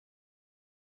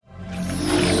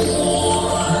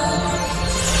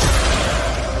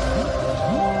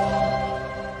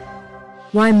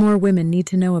Why more women need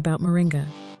to know about Moringa.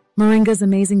 Moringa's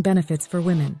amazing benefits for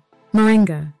women.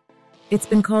 Moringa. It's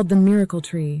been called the miracle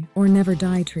tree or never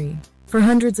die tree. For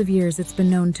hundreds of years, it's been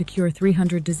known to cure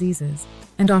 300 diseases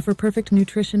and offer perfect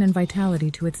nutrition and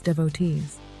vitality to its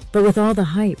devotees. But with all the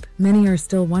hype, many are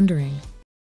still wondering.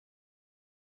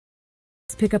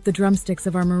 Let's pick up the drumsticks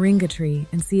of our Moringa tree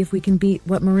and see if we can beat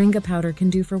what Moringa powder can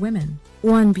do for women.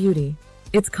 1. Beauty.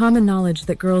 It's common knowledge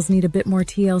that girls need a bit more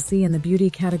TLC in the beauty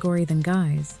category than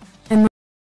guys. And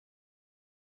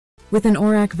with an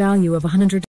ORAC value of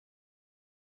 100,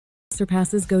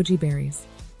 surpasses goji berries.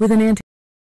 With an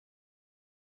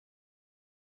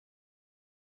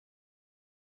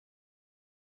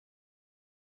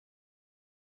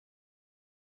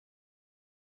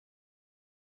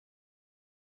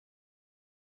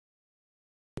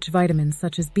vitamins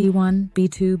such as B1,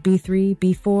 B2, B3,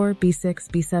 B4, B6,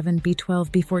 B7, B12,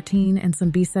 B14, and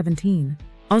some B17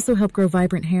 also help grow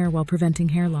vibrant hair while preventing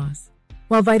hair loss.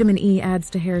 While vitamin E adds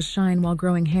to hair's shine while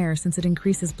growing hair since it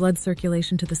increases blood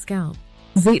circulation to the scalp.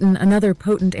 Zeatin, another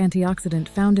potent antioxidant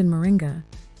found in Moringa,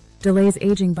 delays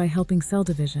aging by helping cell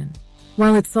division,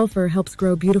 while its sulfur helps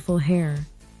grow beautiful hair,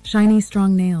 shiny,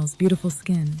 strong nails, beautiful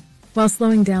skin, while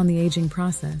slowing down the aging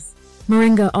process.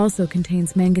 Moringa also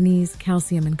contains manganese,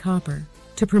 calcium, and copper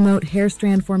to promote hair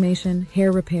strand formation,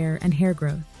 hair repair, and hair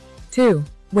growth. 2.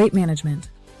 Weight management.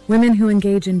 Women who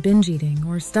engage in binge eating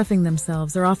or stuffing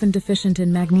themselves are often deficient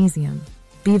in magnesium,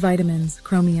 B vitamins,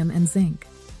 chromium, and zinc.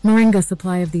 Moringa's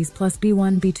supply of these plus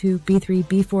B1, B2, B3,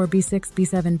 B4, B6,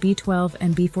 B7, B12,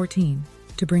 and B14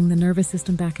 to bring the nervous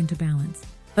system back into balance.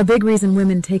 A big reason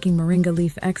women taking Moringa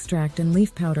leaf extract and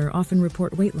leaf powder often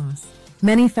report weight loss.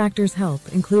 Many factors help,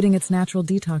 including its natural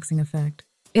detoxing effect,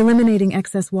 eliminating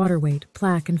excess water weight,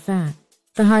 plaque, and fat.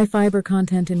 The high fiber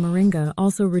content in Moringa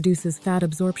also reduces fat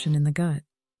absorption in the gut,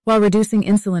 while reducing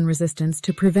insulin resistance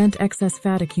to prevent excess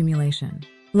fat accumulation.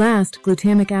 Last,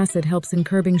 glutamic acid helps in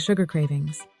curbing sugar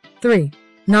cravings. 3.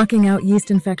 Knocking out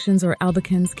yeast infections or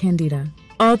albicans candida.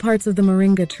 All parts of the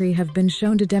Moringa tree have been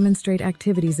shown to demonstrate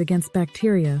activities against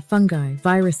bacteria, fungi,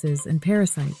 viruses, and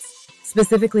parasites.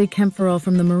 Specifically, camphorol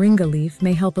from the Moringa leaf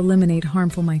may help eliminate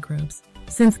harmful microbes,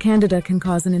 since candida can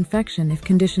cause an infection if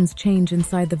conditions change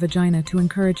inside the vagina to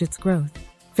encourage its growth.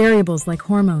 Variables like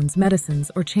hormones,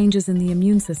 medicines, or changes in the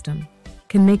immune system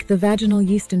can make the vaginal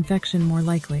yeast infection more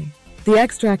likely. The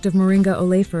extract of Moringa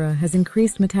olefeira has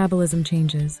increased metabolism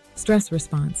changes, stress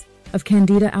response, of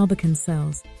Candida albicans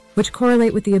cells, which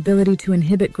correlate with the ability to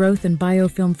inhibit growth and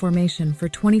biofilm formation for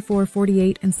 24,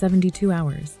 48, and 72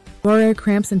 hours. Rare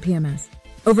cramps and PMS.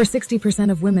 Over 60%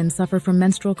 of women suffer from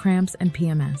menstrual cramps and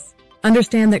PMS.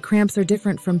 Understand that cramps are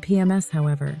different from PMS,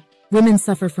 however. Women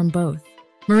suffer from both.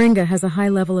 Moringa has a high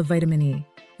level of vitamin E,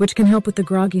 which can help with the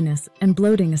grogginess and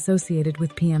bloating associated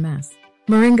with PMS.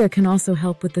 Moringa can also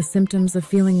help with the symptoms of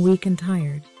feeling weak and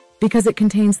tired, because it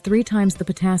contains 3 times the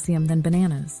potassium than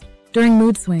bananas. During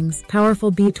mood swings,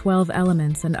 powerful B12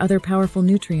 elements and other powerful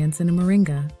nutrients in a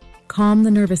Moringa calm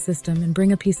the nervous system and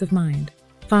bring a peace of mind.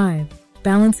 5.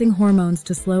 Balancing hormones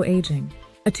to slow aging.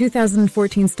 A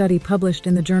 2014 study published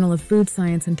in the Journal of Food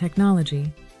Science and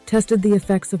Technology tested the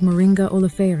effects of Moringa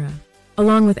olefeira,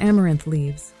 along with amaranth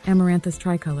leaves, Amaranthus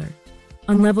tricolor,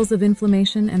 on levels of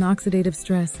inflammation and oxidative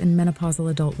stress in menopausal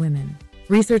adult women.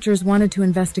 Researchers wanted to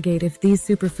investigate if these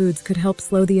superfoods could help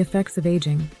slow the effects of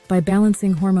aging by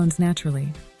balancing hormones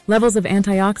naturally. Levels of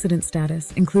antioxidant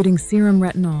status, including serum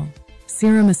retinol,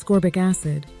 serum ascorbic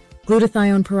acid,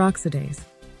 glutathione peroxidase,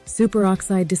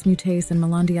 superoxide dismutase, and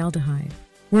melandialdehyde,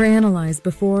 were analyzed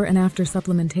before and after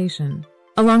supplementation,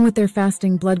 along with their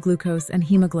fasting blood glucose and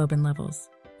hemoglobin levels.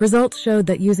 Results showed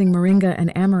that using Moringa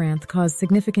and amaranth caused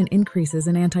significant increases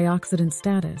in antioxidant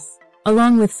status,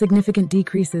 along with significant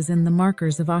decreases in the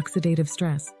markers of oxidative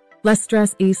stress. Less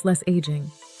stress eats less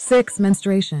aging. 6.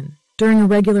 Menstruation. During a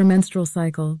regular menstrual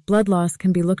cycle, blood loss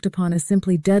can be looked upon as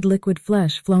simply dead liquid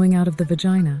flesh flowing out of the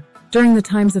vagina. During the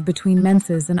times of between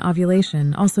menses and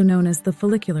ovulation, also known as the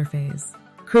follicular phase,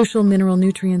 crucial mineral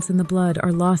nutrients in the blood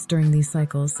are lost during these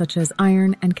cycles, such as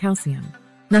iron and calcium.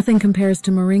 Nothing compares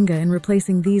to Moringa in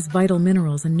replacing these vital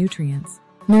minerals and nutrients.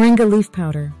 Moringa leaf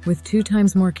powder, with 2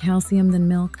 times more calcium than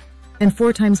milk and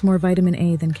 4 times more vitamin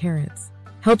A than carrots,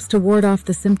 helps to ward off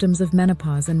the symptoms of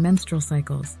menopause and menstrual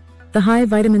cycles. The high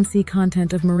vitamin C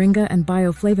content of Moringa and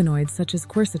bioflavonoids such as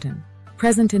quercetin,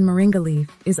 present in Moringa leaf,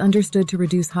 is understood to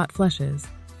reduce hot flushes.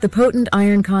 The potent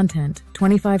iron content,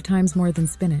 25 times more than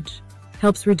spinach,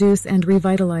 helps reduce and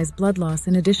revitalize blood loss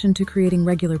in addition to creating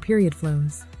regular period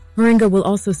flows. Moringa will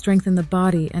also strengthen the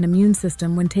body and immune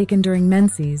system when taken during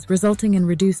menses, resulting in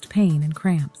reduced pain and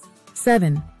cramps.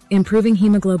 7. Improving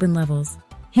hemoglobin levels.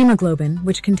 Hemoglobin,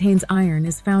 which contains iron,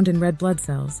 is found in red blood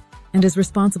cells and is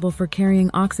responsible for carrying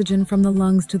oxygen from the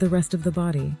lungs to the rest of the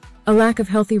body. A lack of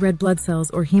healthy red blood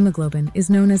cells or hemoglobin is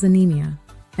known as anemia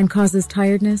and causes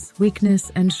tiredness,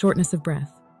 weakness, and shortness of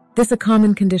breath. This is a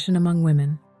common condition among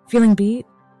women. Feeling beat?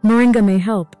 Moringa may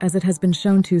help, as it has been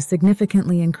shown to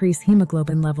significantly increase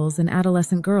hemoglobin levels in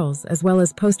adolescent girls as well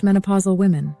as postmenopausal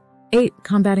women. 8.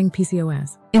 Combating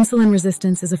PCOS. Insulin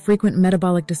resistance is a frequent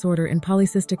metabolic disorder in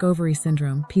polycystic ovary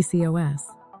syndrome, PCOS.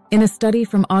 In a study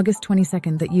from August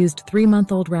 22 that used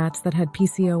 3-month-old rats that had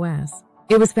PCOS,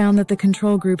 it was found that the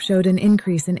control group showed an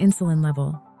increase in insulin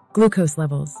level, glucose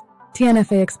levels,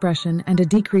 TNFA expression, and a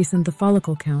decrease in the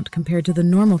follicle count compared to the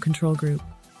normal control group.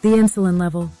 The insulin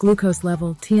level, glucose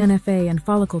level, TNFA, and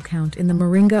follicle count in the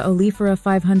Moringa olefeira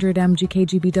 500 mg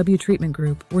kgBW treatment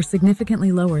group were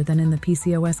significantly lower than in the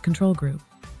PCOS control group.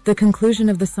 The conclusion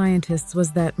of the scientists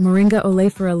was that Moringa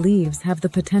olefeira leaves have the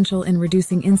potential in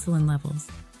reducing insulin levels,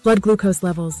 blood glucose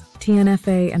levels,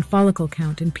 TNFA, and follicle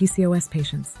count in PCOS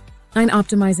patients. 9.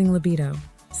 Optimizing libido.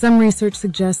 Some research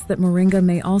suggests that Moringa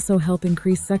may also help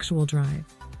increase sexual drive,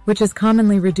 which is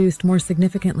commonly reduced more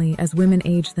significantly as women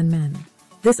age than men.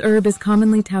 This herb is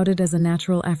commonly touted as a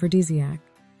natural aphrodisiac.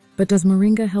 But does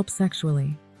Moringa help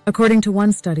sexually? According to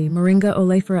one study, Moringa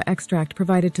olefeira extract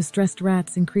provided to stressed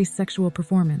rats increased sexual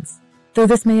performance. Though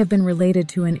this may have been related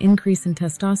to an increase in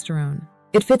testosterone,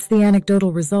 it fits the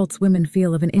anecdotal results women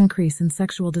feel of an increase in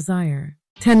sexual desire.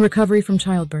 10. Recovery from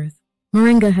childbirth.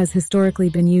 Moringa has historically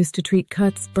been used to treat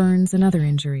cuts, burns, and other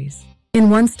injuries.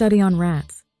 In one study on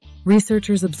rats,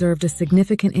 researchers observed a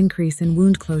significant increase in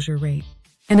wound closure rate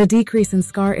and a decrease in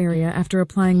scar area after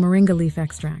applying Moringa leaf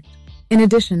extract. In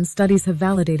addition, studies have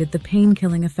validated the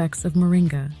pain-killing effects of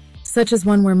Moringa, such as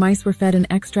one where mice were fed an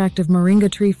extract of Moringa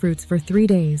tree fruits for 3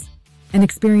 days and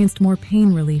experienced more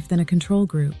pain relief than a control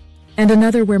group, and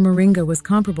another where Moringa was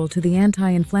comparable to the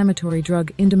anti-inflammatory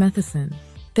drug indomethacin.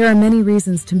 There are many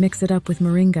reasons to mix it up with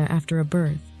Moringa after a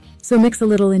birth, so mix a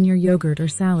little in your yogurt or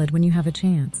salad when you have a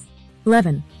chance.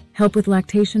 11. Help with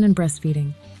lactation and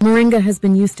breastfeeding. Moringa has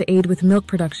been used to aid with milk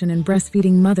production in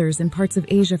breastfeeding mothers in parts of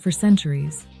Asia for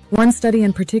centuries. One study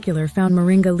in particular found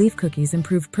Moringa leaf cookies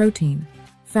improved protein,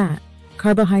 fat,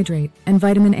 carbohydrate, and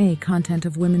vitamin A content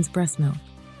of women's breast milk.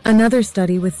 Another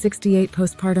study with 68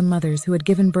 postpartum mothers who had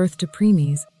given birth to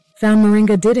preemies found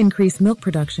Moringa did increase milk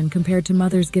production compared to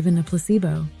mothers given a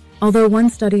placebo. Although one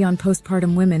study on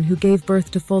postpartum women who gave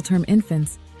birth to full-term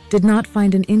infants did not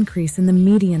find an increase in the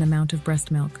median amount of breast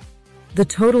milk. The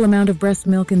total amount of breast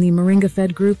milk in the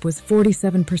Moringa-fed group was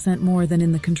 47% more than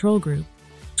in the control group.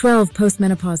 12.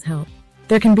 Postmenopause help.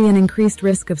 There can be an increased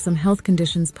risk of some health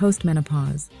conditions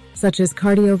postmenopause, such as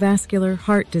cardiovascular,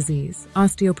 heart disease,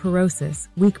 osteoporosis,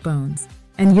 weak bones,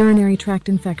 and urinary tract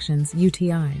infections,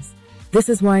 UTIs. This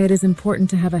is why it is important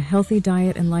to have a healthy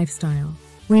diet and lifestyle.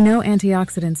 We know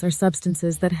antioxidants are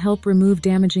substances that help remove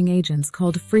damaging agents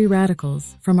called free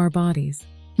radicals from our bodies.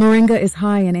 Moringa is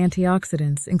high in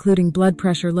antioxidants, including blood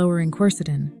pressure-lowering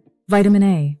quercetin, vitamin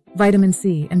A, vitamin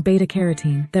C, and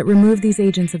beta-carotene that remove these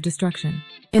agents of destruction.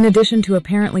 In addition to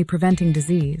apparently preventing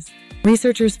disease,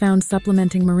 researchers found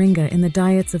supplementing Moringa in the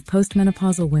diets of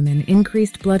postmenopausal women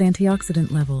increased blood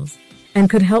antioxidant levels and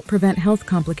could help prevent health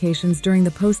complications during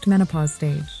the postmenopause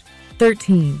stage.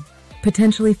 13.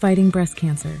 Potentially fighting breast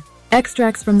cancer.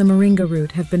 Extracts from the Moringa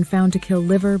root have been found to kill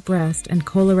liver, breast, and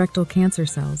colorectal cancer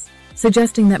cells,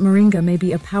 suggesting that Moringa may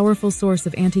be a powerful source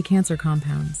of anti-cancer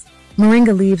compounds.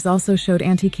 Moringa leaves also showed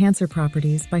anti-cancer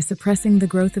properties by suppressing the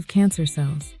growth of cancer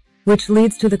cells, which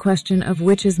leads to the question of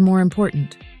which is more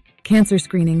important, cancer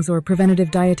screenings or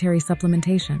preventative dietary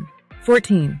supplementation.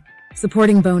 14.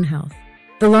 Supporting bone health.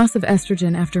 The loss of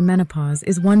estrogen after menopause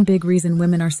is one big reason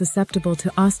women are susceptible to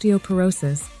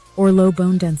osteoporosis or low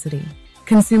bone density.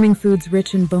 Consuming foods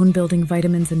rich in bone-building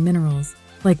vitamins and minerals,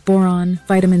 like boron,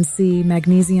 vitamin C,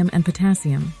 magnesium, and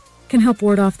potassium, can help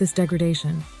ward off this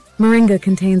degradation. Moringa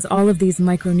contains all of these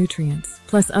micronutrients,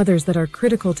 plus others that are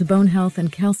critical to bone health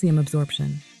and calcium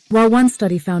absorption. While one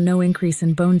study found no increase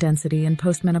in bone density in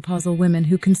postmenopausal women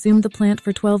who consumed the plant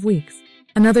for 12 weeks,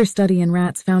 another study in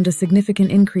rats found a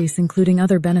significant increase, including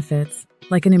other benefits,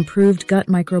 like an improved gut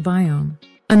microbiome.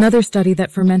 Another study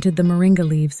that fermented the Moringa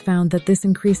leaves found that this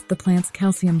increased the plant's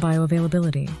calcium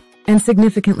bioavailability and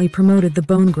significantly promoted the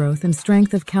bone growth and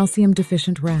strength of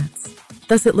calcium-deficient rats.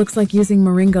 Thus, it looks like using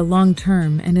Moringa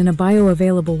long-term and in a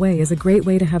bioavailable way is a great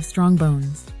way to have strong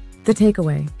bones. The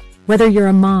takeaway: whether you're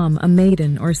a mom, a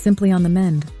maiden, or simply on the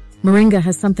mend, Moringa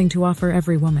has something to offer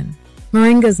every woman.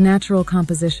 Moringa's natural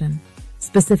composition,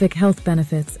 specific health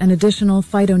benefits, and additional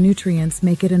phytonutrients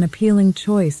make it an appealing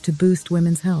choice to boost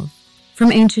women's health.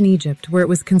 From ancient Egypt, where it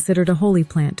was considered a holy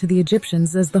plant to the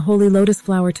Egyptians as the holy lotus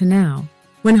flower to now,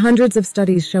 when hundreds of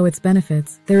studies show its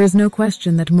benefits, there is no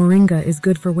question that Moringa is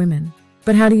good for women.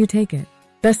 But how do you take it?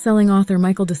 Best-selling author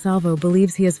Michael DeSalvo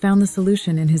believes he has found the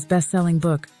solution in his best-selling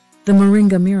book, The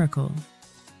Moringa Miracle,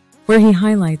 where he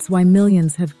highlights why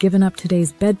millions have given up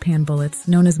today's bedpan bullets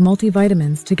known as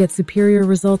multivitamins to get superior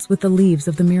results with the leaves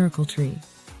of the miracle tree.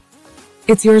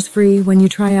 It's yours free when you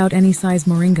try out any size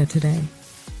Moringa today.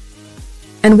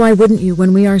 And why wouldn't you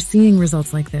when we are seeing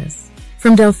results like this?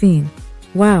 From Delphine.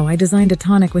 Wow, I designed a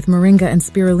tonic with Moringa and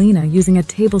spirulina using a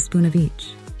tablespoon of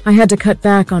each. I had to cut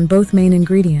back on both main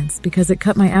ingredients because it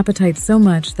cut my appetite so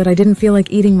much that I didn't feel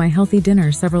like eating my healthy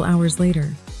dinner several hours later.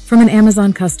 From an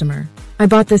Amazon customer. I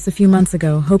bought this a few months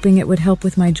ago hoping it would help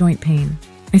with my joint pain.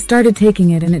 I started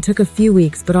taking it and it took a few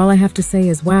weeks, but all I have to say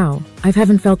is wow, I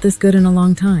haven't felt this good in a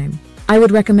long time. I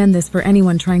would recommend this for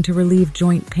anyone trying to relieve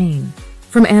joint pain.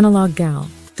 From Analog Gal.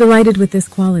 Delighted with this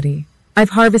quality.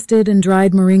 I've harvested and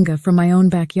dried Moringa from my own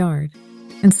backyard.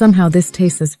 And somehow this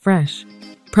tastes as fresh.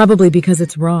 Probably because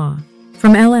it's raw.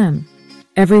 From LM.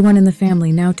 Everyone in the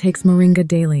family now takes Moringa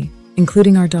daily,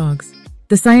 including our dogs.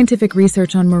 The scientific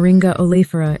research on Moringa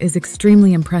olefeira is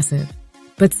extremely impressive.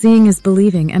 But seeing is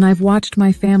believing, and I've watched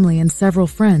my family and several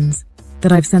friends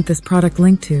that I've sent this product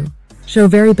link to show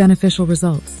very beneficial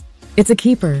results. It's a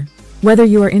keeper. Whether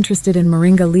you are interested in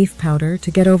Moringa leaf powder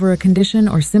to get over a condition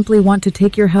or simply want to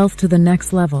take your health to the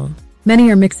next level,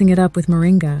 many are mixing it up with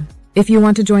Moringa. If you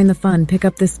want to join the fun, pick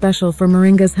up this special for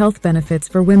Moringa's health benefits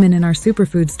for women in our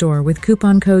superfood store with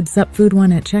coupon code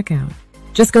SUPFOOD1 at checkout.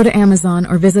 Just go to Amazon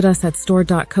or visit us at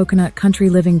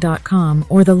store.coconutcountryliving.com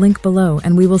or the link below,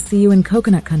 and we will see you in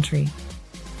Coconut Country.